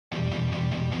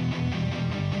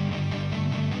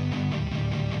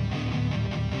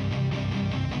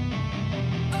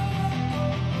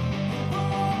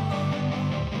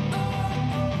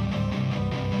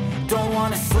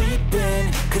wanna sleep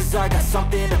in, cause I got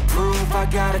something to prove. I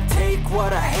gotta take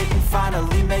what I hate and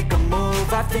finally make a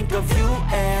move. I think of you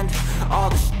and all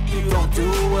the shit you don't do.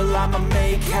 Well, I'ma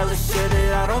make hella sure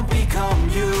that I don't become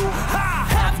you. I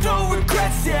have no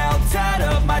regrets, yeah, I'll tie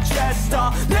up my chest.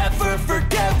 I'll never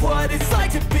forget what it's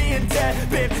like to be in debt.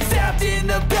 Been stabbed in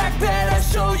the back bed, I'll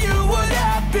show you what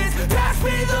happens. Pass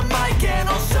me the mic and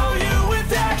I'll show you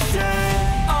with action.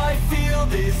 I feel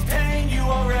this pain, you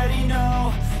already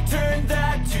know. Turn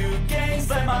that to gains,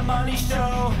 let my money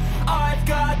show. I've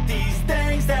got these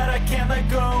things that I can't let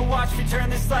go. Watch me turn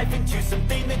this life into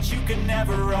something that you can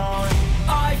never own.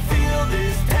 I feel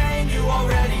this pain, you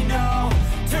already know.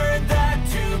 Turn that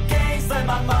to gains, let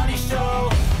my money show.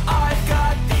 I've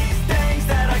got these things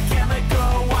that I can't let go.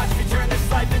 Watch me turn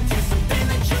this life into something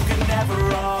that you can never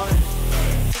own.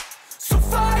 So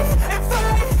fight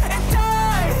and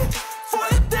die for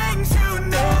the things you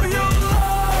know you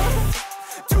love.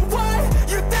 Do what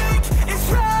you think is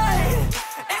right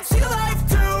and see life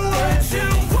do what you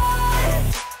want.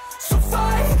 So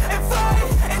fight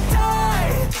and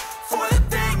die for the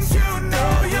things you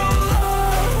know you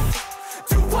love.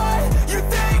 Do what you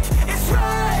think is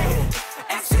right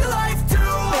and see life do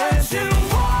what you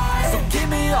want. So give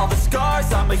me all the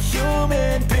scars, I'm a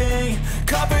human being.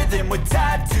 Cover them with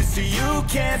tattoos so you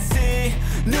can't see.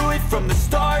 Knew it from the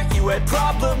start, you had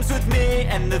problems with me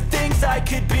and the things I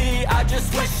could be, I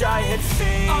just wish I had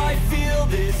seen. I feel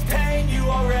this pain, you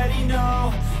already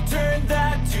know. Turn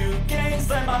that to gains,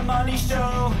 let my money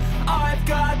show. I've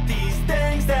got these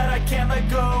things that I can't let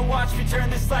go. Watch me turn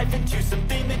this life into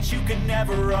something that you can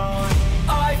never own.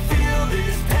 I feel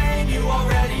this pain, you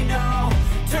already know.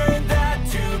 Turn that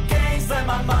to gains, let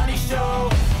my money show.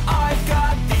 I've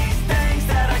got these things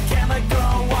that I can't let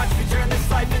go. Watch me turn this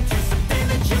life into something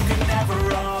that you can never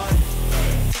own.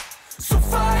 So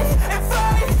fight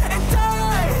and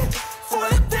die for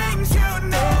the things you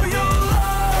know you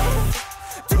love.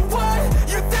 Do what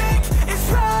you think is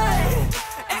right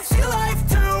and see life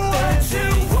do what you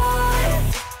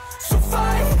want. So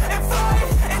fight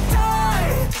and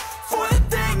die for the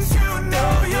things you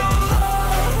know you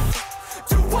love.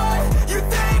 Do what you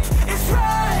think is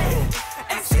right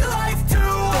and see life do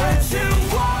what you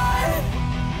want.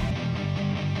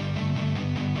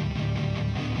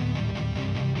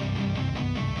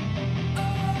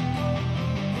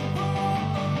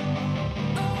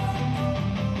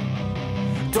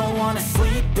 Don't wanna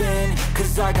sleep in,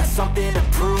 cause I got something to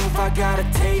prove. I gotta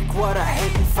take what I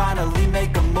hate and finally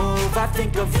make a move. I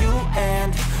think of you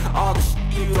and all the shit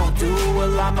you don't do.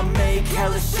 Well, I'ma make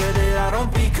hella sure that I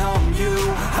don't become you.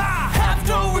 I have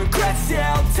no regrets,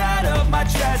 yeah, I'll tie up my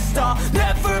chest. I'll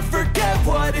never forget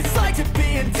what it's like to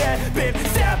be in debt. Been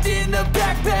stabbed in the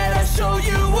back bed, I'll show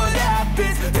you what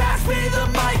happens. Pass me the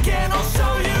mic and I'll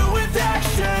show you with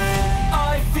action.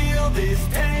 I feel this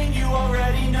pain, you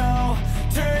already know.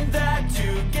 Turn that to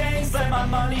gains, let my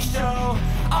money show.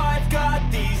 I've got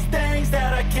these things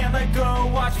that I can't let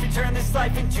go. Watch me turn this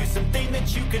life into something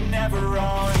that you can never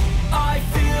own. I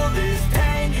feel this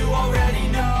pain, you already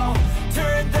know.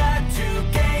 Turn that to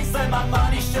gains, let my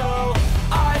money show.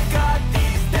 I've got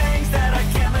these things that I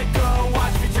can't let go.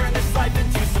 Watch me turn this life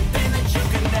into something that you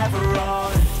can never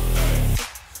own.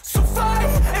 So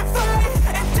fight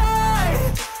and die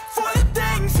for the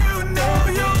things you know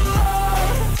you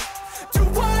love. Do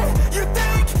what you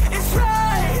think is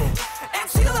right and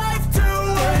see life do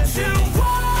what you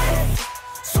want.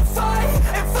 So fight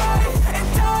and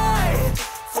die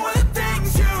for the things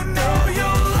you know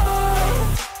you love.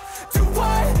 Do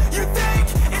what you think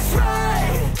is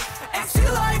right and see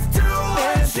life do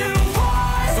what you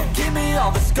want. So give me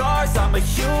all the scars, I'm a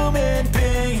human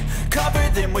being. Cover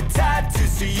them with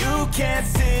tattoos so you can't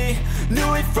see.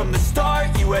 Knew it from the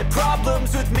start, you had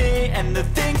problems with me and the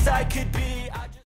things I could be.